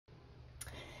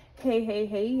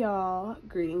Hey, y'all.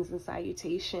 Greetings and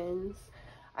salutations.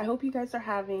 I hope you guys are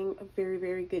having a very,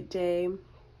 very good day.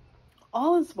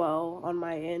 All is well on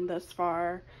my end thus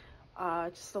far.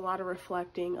 Just a lot of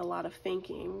reflecting, a lot of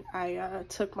thinking. I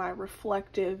took my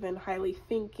reflective and highly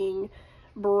thinking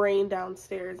brain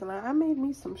downstairs and I made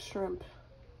me some shrimp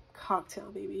cocktail,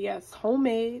 baby. Yes,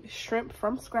 homemade shrimp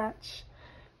from scratch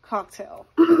cocktail.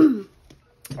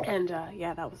 And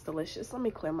yeah, that was delicious. Let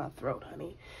me clear my throat,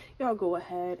 honey. Y'all go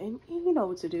ahead and you know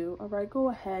what to do. All right, go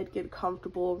ahead, get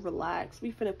comfortable, relax.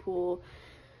 We finna pull.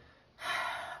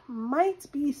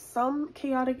 Might be some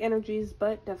chaotic energies,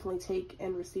 but definitely take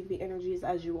and receive the energies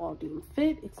as you all deem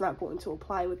fit. It's not going to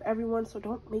apply with everyone, so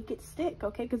don't make it stick,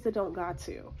 okay? Because it don't got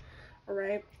to. All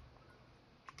right.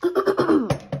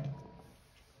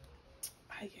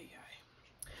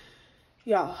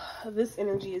 Y'all, this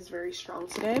energy is very strong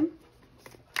today.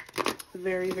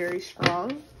 Very, very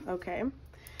strong. Okay.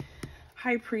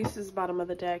 High Priestess, bottom of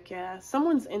the deck. Yeah.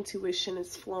 Someone's intuition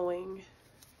is flowing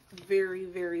very,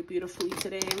 very beautifully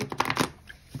today.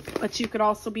 But you could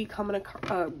also be coming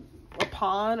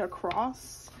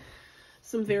across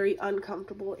some very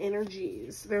uncomfortable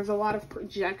energies. There's a lot of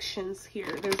projections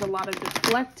here. There's a lot of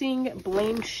deflecting,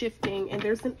 blame shifting, and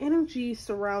there's an energy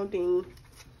surrounding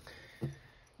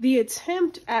the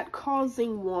attempt at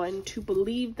causing one to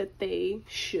believe that they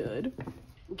should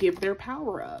give their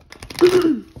power up.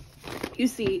 You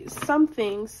see,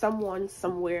 something, someone,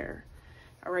 somewhere.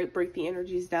 All right, break the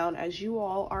energies down as you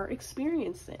all are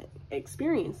experiencing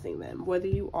them, whether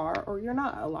you are or you're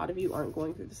not. A lot of you aren't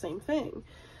going through the same thing.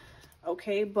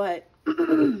 Okay, but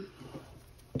I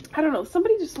don't know.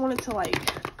 Somebody just wanted to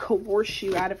like coerce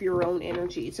you out of your own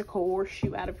energy, to coerce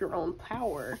you out of your own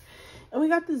power. And we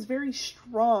got this very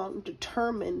strong,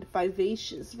 determined,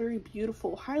 vivacious, very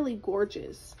beautiful, highly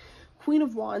gorgeous Queen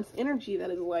of Wands energy that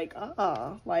is like,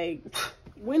 like,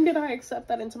 when did I accept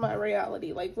that into my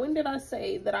reality? Like, when did I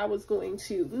say that I was going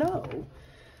to? No.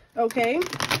 Okay?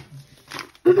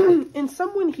 And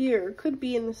someone here could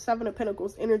be in the Seven of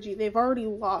Pentacles energy. They've already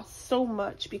lost so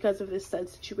much because of this said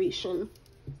situation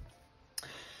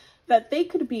that they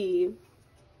could be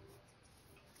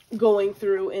going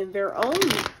through in their own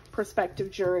perspective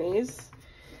journeys,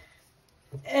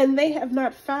 and they have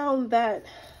not found that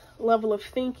level of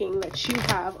thinking that you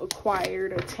have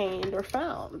acquired, attained, or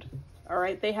found. All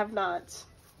right, they have not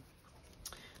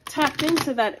tapped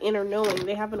into that inner knowing.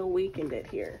 They haven't awakened it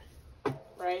here,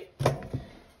 right?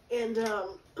 And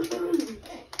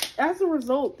as a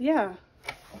result, yeah,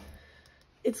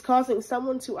 it's causing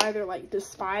someone to either like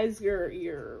despise your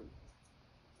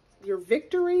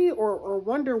victory or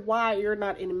wonder why you're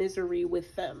not in misery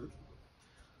with them.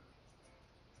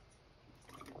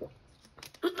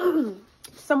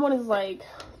 Someone is like,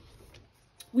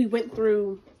 we went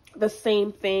through the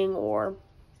same thing or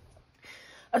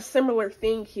a similar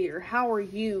thing here. How are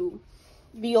you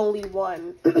the only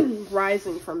one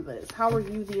rising from this? How are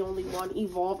you the only one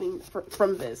evolving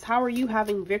from this? How are you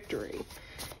having victory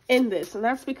in this? And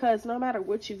that's because no matter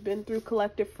what you've been through,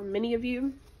 collective, for many of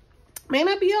you, may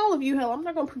not be all of you. Hell, I'm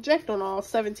not going to project on all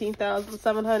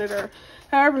 17,700 or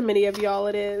however many of y'all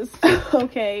it is.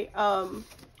 Okay.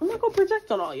 I'm not going to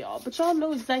project on all y'all, but y'all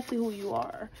know exactly who you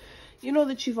are. You know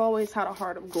that you've always had a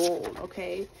heart of gold.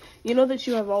 Okay. You know that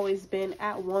you have always been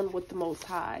at one with the Most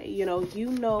High. You know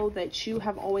that you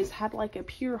have always had like a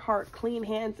pure heart, clean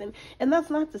hands. And that's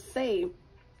not to say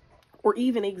or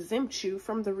even exempt you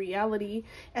from the reality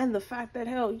and the fact that,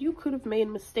 hell, you could have made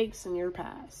mistakes in your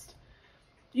past.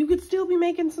 You could still be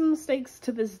making some mistakes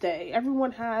to this day.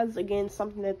 Everyone has, again,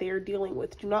 something that they are dealing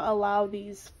with. Do not allow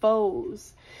these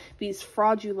foes, these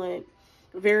fraudulent,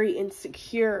 very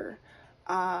insecure,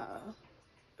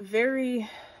 very,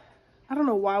 I don't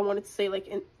know why I wanted to say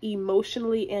like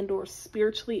emotionally and or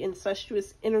spiritually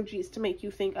incestuous energies to make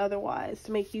you think otherwise,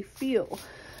 to make you feel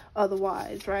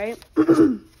otherwise, right?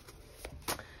 Let's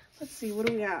see, what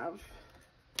do we have?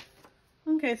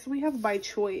 Okay, so we have by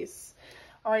choice.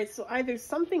 All right, so either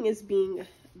something is being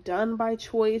done by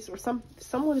choice or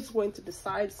someone is going to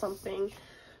decide something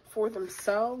for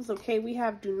themselves. Okay, we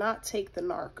have do not take the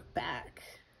narc back.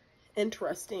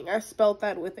 Interesting. I spelled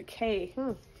that with a K.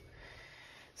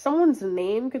 Someone's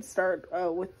name could start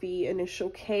with the initial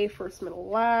K, first, middle,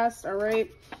 last. All right,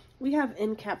 we have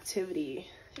in captivity.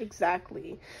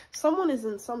 Exactly. Someone is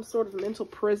in some sort of mental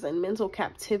prison, mental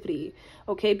captivity,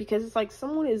 okay? Because it's like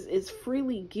someone is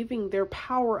freely giving their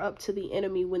power up to the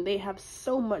enemy when they have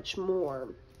so much more.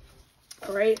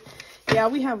 All right? Yeah,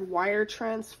 we have wire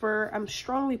transfer. I'm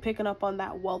strongly picking up on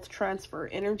that wealth transfer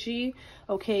energy,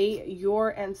 okay?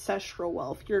 Your ancestral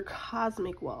wealth, your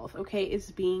cosmic wealth, okay, is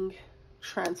being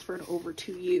transferred over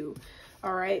to you.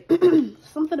 All right.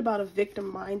 Something about a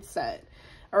victim mindset.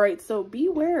 All right. So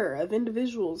beware of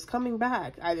individuals coming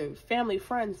back, either family,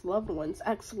 friends, loved ones,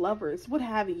 ex-lovers, what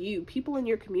have you, people in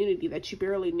your community that you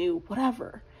barely knew,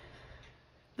 whatever,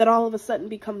 that all of a sudden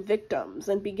become victims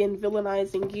and begin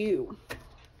villainizing you.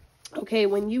 Okay.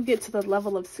 When you get to the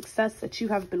level of success that you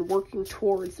have been working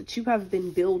towards, that you have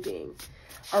been building.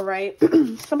 All right.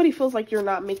 Somebody feels like you're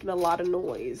not making a lot of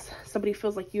noise. Somebody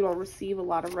feels like you don't receive a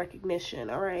lot of recognition.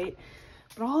 All right.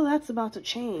 But all that's about to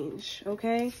change.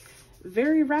 Okay.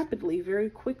 Very rapidly, very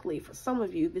quickly. For some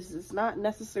of you, this does not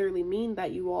necessarily mean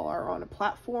that you all are on a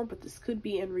platform, but this could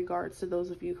be in regards to those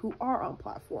of you who are on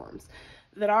platforms,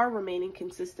 that are remaining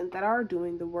consistent, that are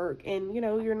doing the work. And, you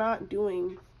know, you're not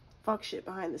doing fuck shit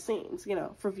behind the scenes, you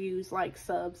know, for views, likes,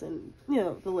 subs, and, you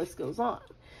know, the list goes on.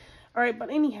 All right, but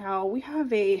anyhow, we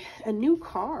have a new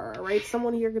car, right?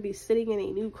 Someone here could be sitting in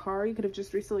a new car. You could have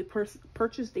just recently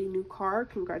purchased a new car.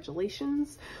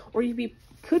 Congratulations. Or you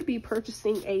could be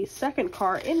purchasing a second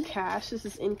car in cash. This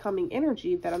is incoming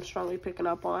energy that I'm strongly picking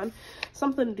up on.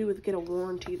 Something to do with get a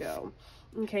warranty, though.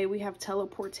 Okay, we have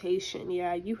teleportation.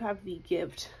 Yeah, you have the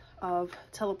gift of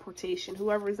teleportation.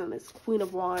 Whoever is in this Queen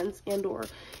of Wands and or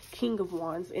King of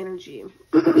Wands energy.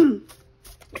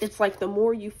 It's like the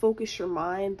more you focus your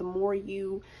mind, the more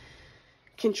you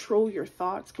control your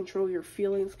thoughts, control your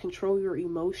feelings, control your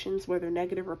emotions, whether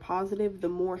negative or positive, the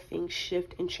more things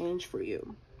shift and change for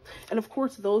you. And of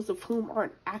course, those of whom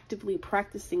aren't actively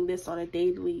practicing this on a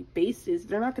daily basis,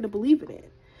 they're not going to believe in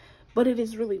it. But it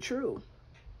is really true.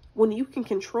 When you can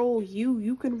control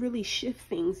you can really shift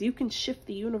things. You can shift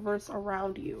the universe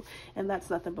around you. And that's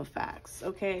nothing but facts,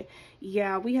 okay?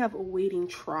 Yeah, we have awaiting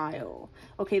trial.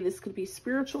 Okay, this could be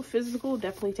spiritual, physical.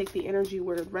 Definitely take the energy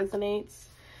where it resonates.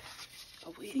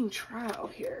 Awaiting trial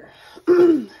here.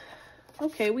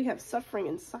 Okay, we have suffering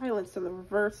and silence in the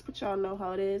reverse, but y'all know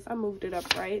how it is. I moved it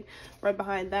up right. Right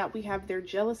behind that, we have their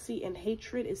jealousy and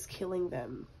hatred is killing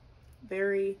them.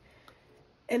 Very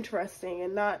interesting,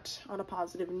 and not on a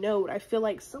positive note. I feel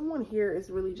like someone here is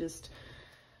really just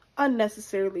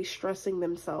unnecessarily stressing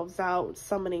themselves out,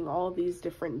 summoning all these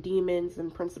different demons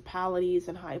and principalities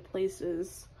and high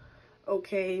places,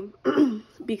 okay?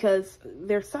 Because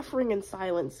they're suffering in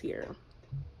silence here.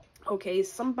 Okay,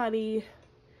 somebody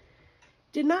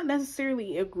did not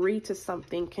necessarily agree to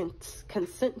something,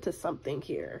 consent to something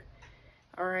here.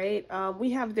 All right,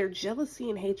 we have their jealousy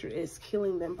and hatred is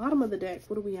killing them. Bottom of the deck,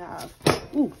 what do we have?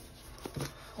 Ooh,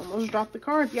 almost dropped the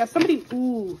card. Yeah, somebody,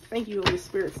 ooh, thank you, Holy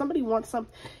Spirit. Somebody wants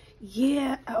something.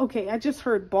 Yeah, okay, I just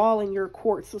heard ball in your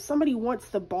court. So somebody wants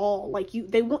the ball, like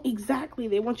they want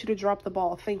you to drop the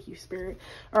ball. Thank you, Spirit.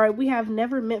 All right, we have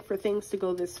never meant for things to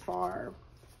go this far.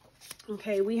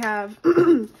 Okay, we have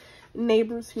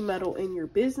neighbors who meddle in your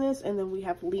business, and then we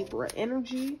have Libra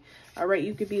energy. All right,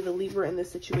 you could be the Libra in this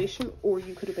situation, or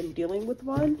you could have been dealing with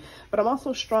one, but I'm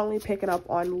also strongly picking up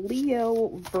on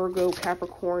Leo, Virgo,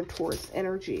 Capricorn, Taurus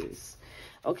energies.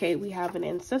 Okay, we have an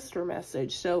ancestor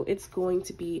message, so it's going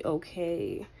to be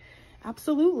okay.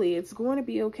 Absolutely, it's going to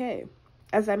be okay.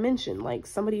 As I mentioned, like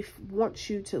somebody wants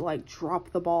you to like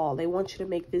drop the ball. They want you to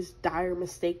make this dire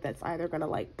mistake that's either going to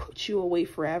like put you away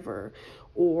forever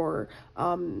or,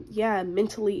 yeah,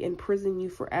 mentally imprison you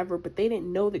forever. But they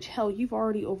didn't know that, hell, you've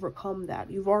already overcome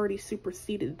that. You've already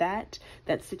superseded that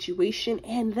situation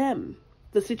and them.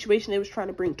 The situation they was trying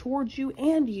to bring towards you,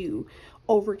 and you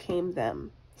overcame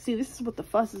them. See, this is what the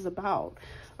fuss is about.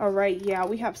 All right, yeah,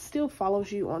 we have still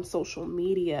follows you on social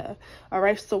media. All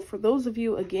right, so for those of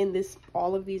you, again,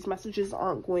 all of these messages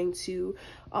aren't going to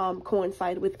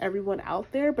coincide with everyone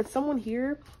out there, but someone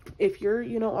here, if you're,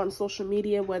 you know, on social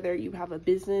media, whether you have a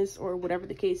business or whatever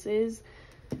the case is,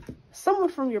 someone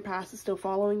from your past is still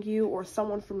following you, or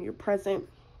someone from your present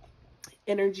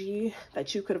energy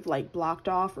that you could have like blocked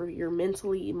off, or you're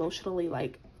mentally, emotionally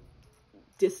like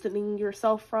distancing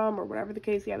yourself from, or whatever the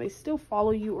case. Yeah, they still follow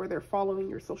you, or they're following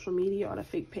your social media on a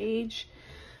fake page.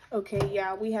 Okay,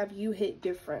 yeah, we have you hit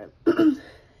different.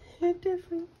 Hit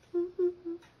different.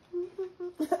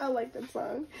 I like that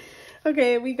song.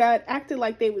 Okay, we got acted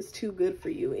like they was too good for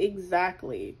you.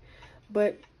 Exactly.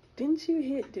 But didn't you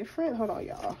hit different? Hold on,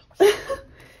 y'all.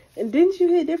 And didn't you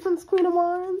hit different, Queen of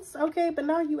Wands? Okay, but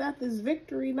now you at this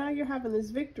victory. Now you're having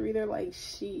this victory. They're like,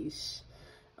 sheesh.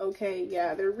 Okay,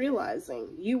 yeah, they're realizing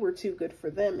you were too good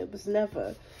for them. It was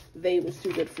never they was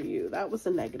too good for you. That was a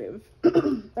negative.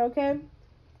 Okay?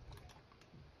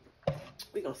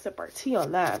 We're going to sip our tea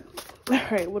on that. All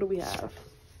right, what do we have?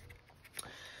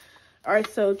 All right,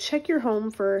 so check your home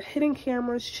for hidden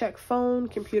cameras. Check phone,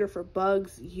 computer for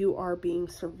bugs. You are being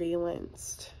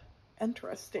surveillanced.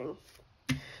 Interesting.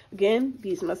 Again,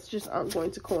 these messages aren't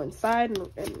going to coincide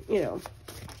and you know,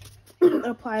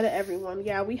 apply to everyone.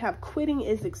 Yeah, we have quitting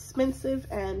is expensive,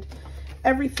 and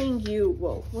everything you,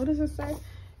 well, what does it say?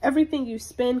 Everything you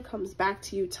spend comes back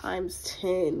to you times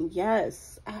 10.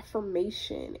 Yes,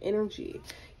 affirmation energy.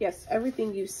 Yes,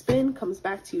 everything you spend comes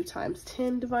back to you times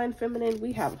 10, Divine Feminine.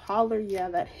 We have holler. Yeah,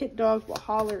 that hit dog will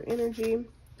holler energy.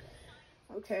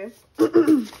 Okay.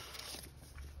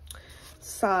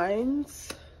 Signs.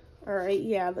 All right,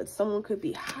 yeah, that someone could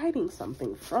be hiding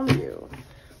something from you.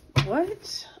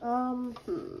 What? I'm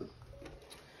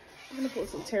gonna pull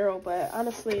some tarot, but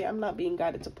honestly, I'm not being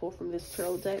guided to pull from this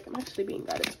tarot deck. I'm actually being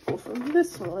guided to pull from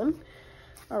this one.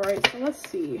 All right, so let's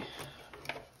see.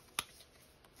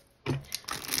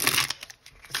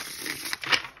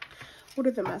 What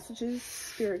are the messages?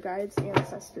 Spirit guides,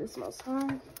 ancestors, most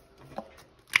high.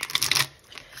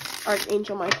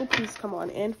 Archangel Michael, please come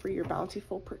on in for your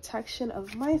bountiful protection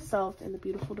of myself and the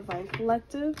beautiful divine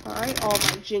collective. All right, all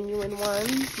my genuine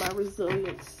ones, my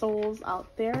resilient souls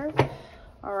out there.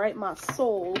 All right, my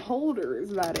soul holders,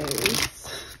 that is.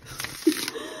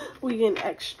 We get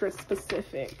extra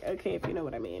specific, okay, if you know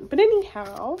what I mean. But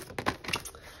anyhow,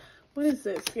 what is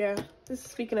this? Yeah, this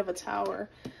is speaking of a tower.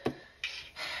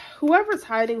 Whoever's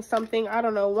hiding something, I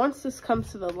don't know, once this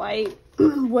comes to the light,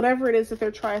 whatever it is that they're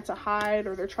trying to hide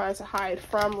or they're trying to hide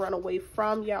from, run away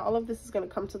from, yeah, all of this is going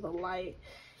to come to the light.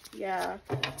 Yeah,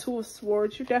 Two of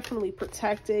Swords, you're definitely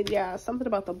protected. Yeah, something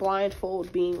about the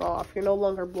blindfold being off. You're no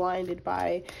longer blinded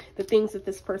by the things that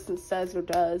this person says or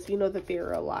does. You know that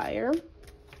they're a liar.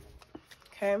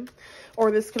 Okay. Or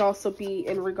this could also be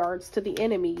in regards to the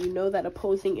enemy. You know, that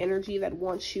opposing energy that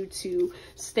wants you to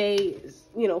stay,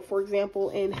 you know, for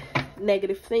example, in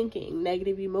negative thinking,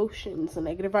 negative emotions, and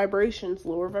negative vibrations,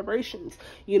 lower vibrations.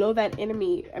 You know, that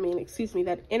enemy,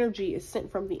 that energy is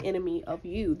sent from the enemy of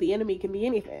you. The enemy can be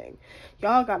anything.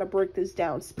 Y'all got to break this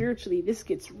down spiritually. This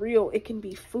gets real. It can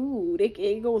be food.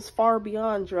 It goes far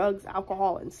beyond drugs,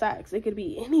 alcohol, and sex. It could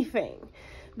be anything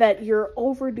that you're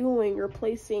overdoing or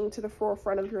placing to the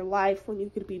forefront of your life when you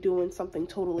could be doing something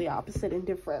totally opposite and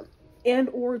different, and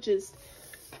or just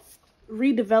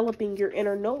redeveloping your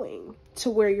inner knowing to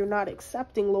where you're not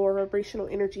accepting lower vibrational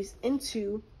energies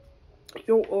into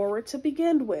your aura to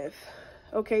begin with.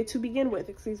 Okay,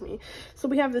 excuse me. So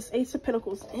we have this Ace of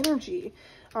Pentacles energy.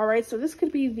 All right, so this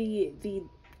could be the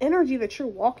energy that you're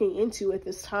walking into at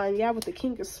this time. Yeah, with the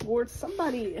King of Swords,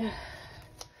 somebody,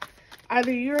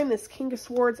 either you're in this King of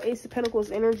Swords, Ace of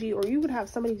Pentacles energy, or you would have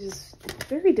somebody just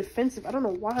very defensive. I don't know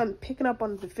why I'm picking up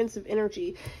on defensive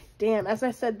energy. Damn, as I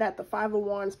said that, the Five of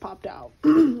Wands popped out.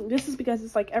 This is because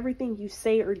it's like everything you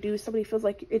say or do, somebody feels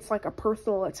like it's like a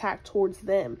personal attack towards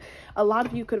them. A lot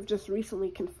of you could have just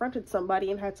recently confronted somebody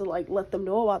and had to like let them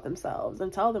know about themselves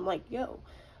and tell them like, yo,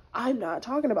 I'm not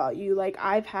talking about you. Like,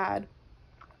 I've had,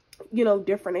 you know,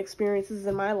 different experiences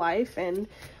in my life, and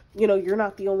you know, you're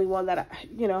not the only one that,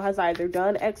 you know, has either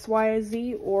done X, Y, and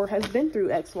Z or has been through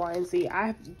X, Y, and Z.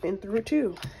 I've been through it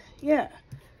too. Yeah.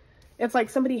 It's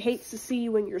like somebody hates to see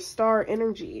you in your star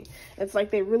energy. It's like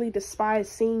they really despise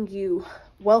seeing you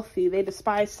wealthy. They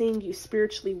despise seeing you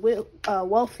spiritually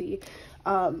wealthy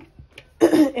and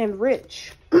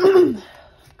rich.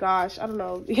 Gosh, I don't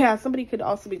know. Yeah, somebody could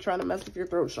also be trying to mess with your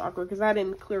throat chakra, because I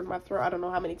didn't clear my throat I don't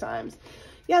know how many times.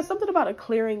 Yeah, something about a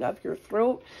clearing of your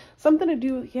throat. Something to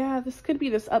do, yeah, this could be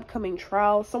this upcoming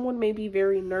trial. Someone may be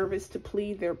very nervous to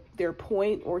plead their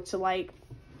point, or to like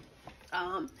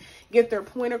get their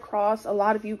point across. A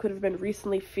lot of you could have been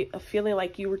recently feeling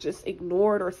like you were just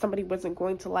ignored, or somebody wasn't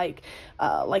going to like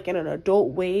in an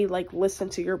adult way, like listen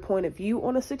to your point of view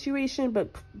on a situation. But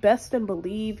best and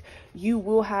believe you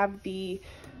will have the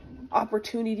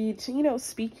opportunity to, you know,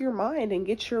 speak your mind and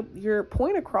get your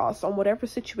point across on whatever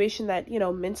situation that, you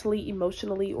know, mentally,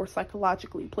 emotionally, or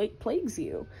psychologically plagues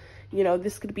you. You know,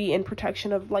 this could be in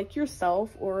protection of like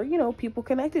yourself or, you know, people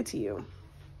connected to you.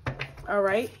 All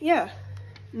right. Yeah.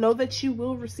 Know that you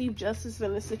will receive justice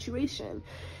in this situation.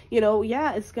 You know,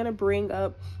 yeah, it's going to bring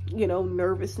up, you know,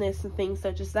 nervousness and things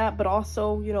such as that. But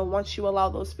also, you know, once you allow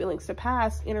those feelings to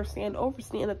pass, understand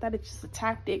that it's just a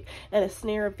tactic and a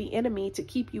snare of the enemy to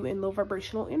keep you in low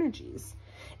vibrational energies.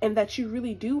 And that you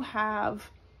really do have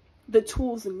the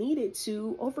tools needed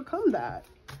to overcome that.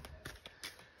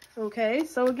 Okay,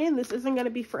 so again, this isn't going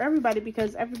to be for everybody,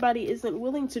 because everybody isn't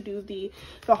willing to do the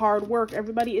hard work.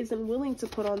 Everybody isn't willing to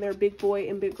put on their big boy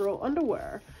and big girl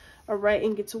underwear, all right,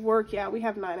 and get to work. Yeah, we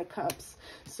have 9 of Cups.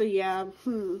 So yeah,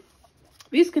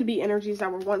 these could be energies that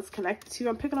were once connected to you.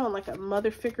 I'm picking on like a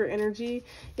mother figure energy.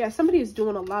 Yeah, somebody is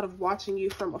doing a lot of watching you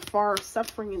from afar,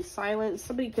 suffering in silence.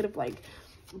 Somebody could have like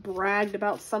bragged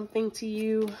about something to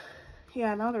you.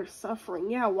 Yeah, now they're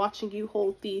suffering. Yeah, watching you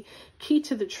hold the key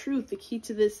to the truth, the key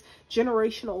to this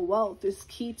generational wealth, this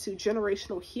key to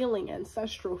generational healing,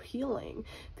 ancestral healing,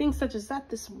 things such as that,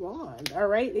 this wand, all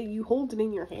right? You hold it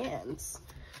in your hands.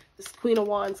 This Queen of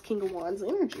Wands, King of Wands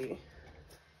energy.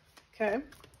 Okay.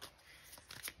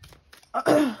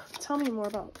 Tell me more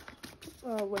about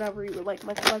whatever you would like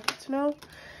my collective to know.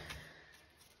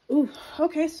 Ooh,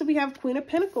 okay, so we have Queen of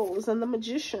Pentacles and the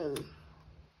Magician.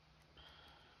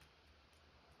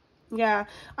 Yeah,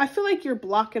 I feel like you're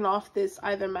blocking off this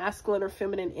either masculine or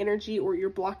feminine energy, or you're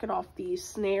blocking off these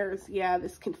snares. Yeah,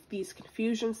 these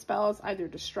confusion spells, either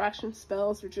distraction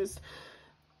spells or just,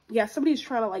 yeah, somebody's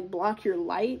trying to like block your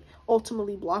light,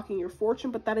 ultimately blocking your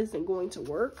fortune, but that isn't going to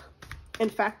work. In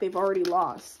fact, they've already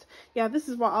lost. Yeah, this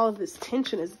is why all of this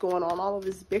tension is going on, all of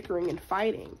this bickering and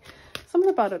fighting. Something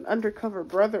about an undercover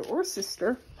brother or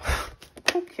sister.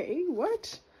 Okay,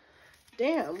 what?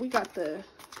 Damn, we got the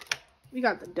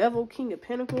Devil, King of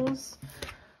Pentacles.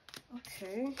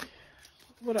 Okay.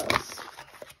 What else?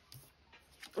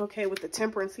 Okay, with the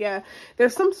Temperance, yeah.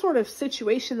 There's some sort of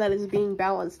situation that is being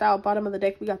balanced out. Bottom of the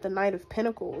deck, we got the Knight of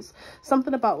Pentacles.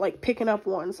 Something about like picking up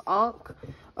one's Ankh.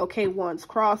 Okay, one's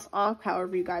cross, Ankh,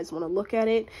 however you guys want to look at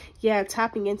it. Yeah,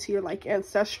 tapping into your like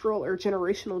ancestral or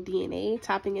generational DNA.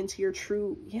 Tapping into your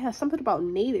true, yeah, something about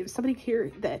native. Somebody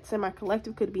here that's in my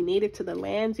collective could be native to the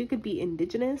lands. You could be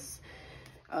indigenous.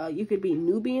 You could be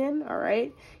Nubian, all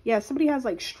right? Yeah, somebody has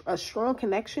like a strong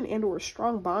connection and or a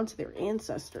strong bond to their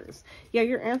ancestors. Yeah,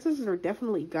 your ancestors are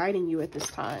definitely guiding you at this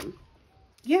time.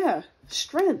 Yeah,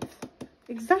 strength.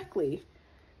 Exactly.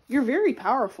 You're very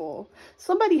powerful.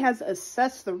 Somebody has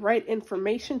assessed the right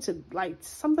information to like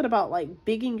something about like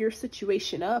bigging your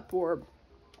situation up or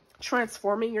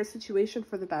transforming your situation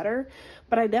for the better.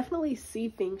 But I definitely see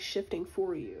things shifting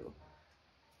for you.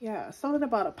 Yeah, something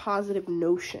about a positive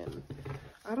notion.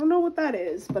 I don't know what that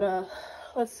is, but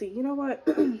let's see. You know what?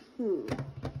 I'm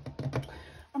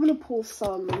gonna pull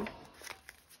some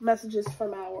messages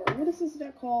from our, what is this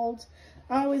deck called?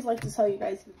 I always like to tell you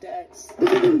guys the decks.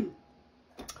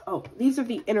 Oh, these are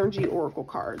the energy oracle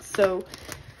cards. So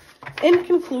in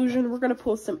conclusion, we're gonna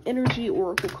pull some energy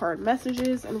oracle card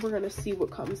messages and we're gonna see what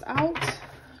comes out.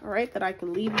 All right, that I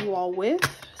can leave you all with.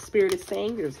 Spirit is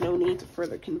saying there's no need to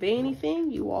further convey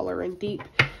anything. You all are in deep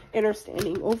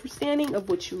understanding of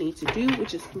what you need to do,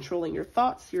 which is controlling your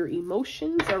thoughts, your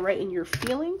emotions, all right, and your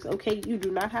feelings. Okay, you do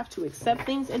not have to accept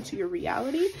things into your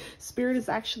reality. Spirit is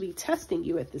actually testing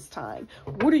you at this time.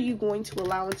 What are you going to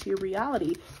allow into your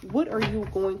reality? What are you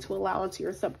going to allow into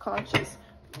your subconscious?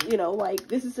 You know, like,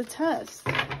 this is a test.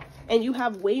 And you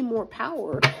have way more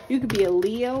power. You could be a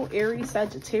Leo, Aries,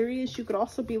 Sagittarius. You could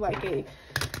also be like a,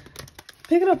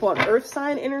 picking up on earth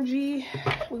sign energy.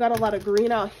 We got a lot of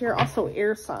green out here. Also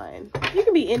air sign. You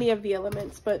can be any of the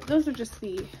elements, but those are just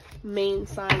the main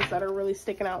signs that are really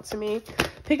sticking out to me.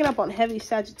 Picking up on heavy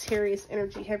Sagittarius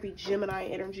energy, heavy Gemini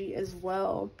energy as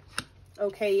well.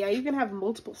 Okay, yeah, you can have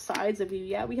multiple sides of you.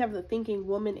 Yeah, we have the thinking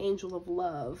woman, angel of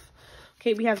love.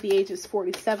 Okay, we have the ages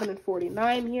 47 and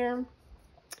 49 here.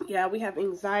 Yeah, we have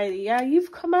anxiety. Yeah,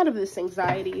 you've come out of this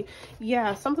anxiety.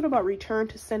 Yeah, something about return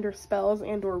to sender spells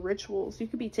and or rituals. You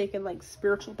could be taking like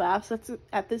spiritual baths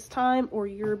at this time, or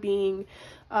you're being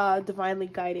divinely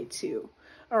guided too.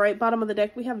 All right, bottom of the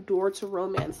deck, we have door to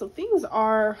romance. So things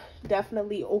are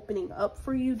definitely opening up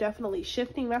for you, definitely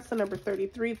shifting. That's the number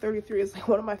 33. 33 is like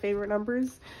one of my favorite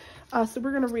numbers. So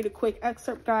we're going to read a quick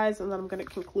excerpt, guys, and then I'm going to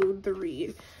conclude the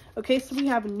read. Okay, so we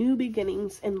have new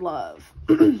beginnings in love.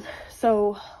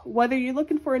 So whether you're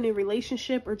looking for a new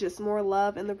relationship or just more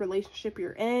love in the relationship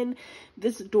you're in,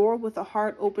 this door with a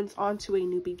heart opens onto a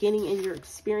new beginning in your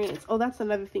experience. Oh, that's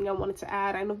another thing I wanted to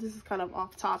add. I know this is kind of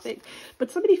off topic,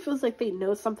 but somebody feels like they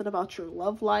know something about your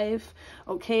love life.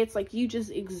 Okay, it's like you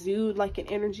just exude like an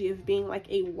energy of being like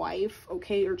a wife,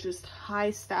 okay, or just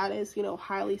high status, you know,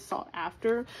 highly sought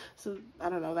after. So I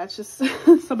don't know, that's just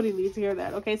somebody needs to hear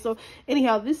that. Okay, so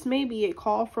anyhow, this may be a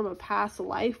call from a past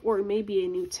life, or it may be a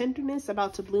new tenderness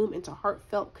about to bloom into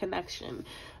heartfelt connection.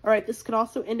 All right, this could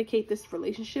also indicate this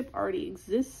relationship already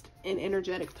exists in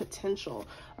energetic potential.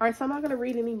 All right, so I'm not going to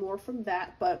read any more from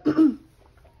that, but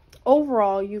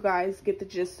overall, you guys get the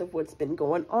gist of what's been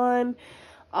going on.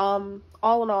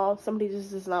 All in all, somebody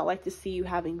just does not like to see you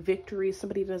having victory.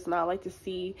 Somebody does not like to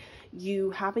see you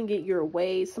having it your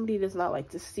way. Somebody does not like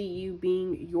to see you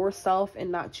being yourself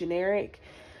and not generic.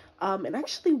 And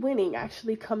actually winning,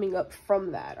 actually coming up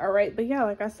from that. All right, but yeah,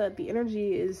 like I said, the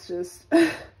energy is just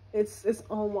it's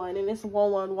on one, and it's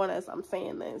 111 as I'm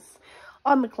saying this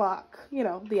on the clock, you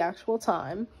know, the actual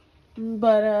time.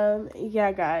 But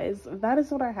yeah, guys, that is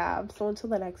what I have. So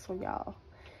until the next one, y'all,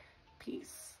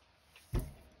 peace.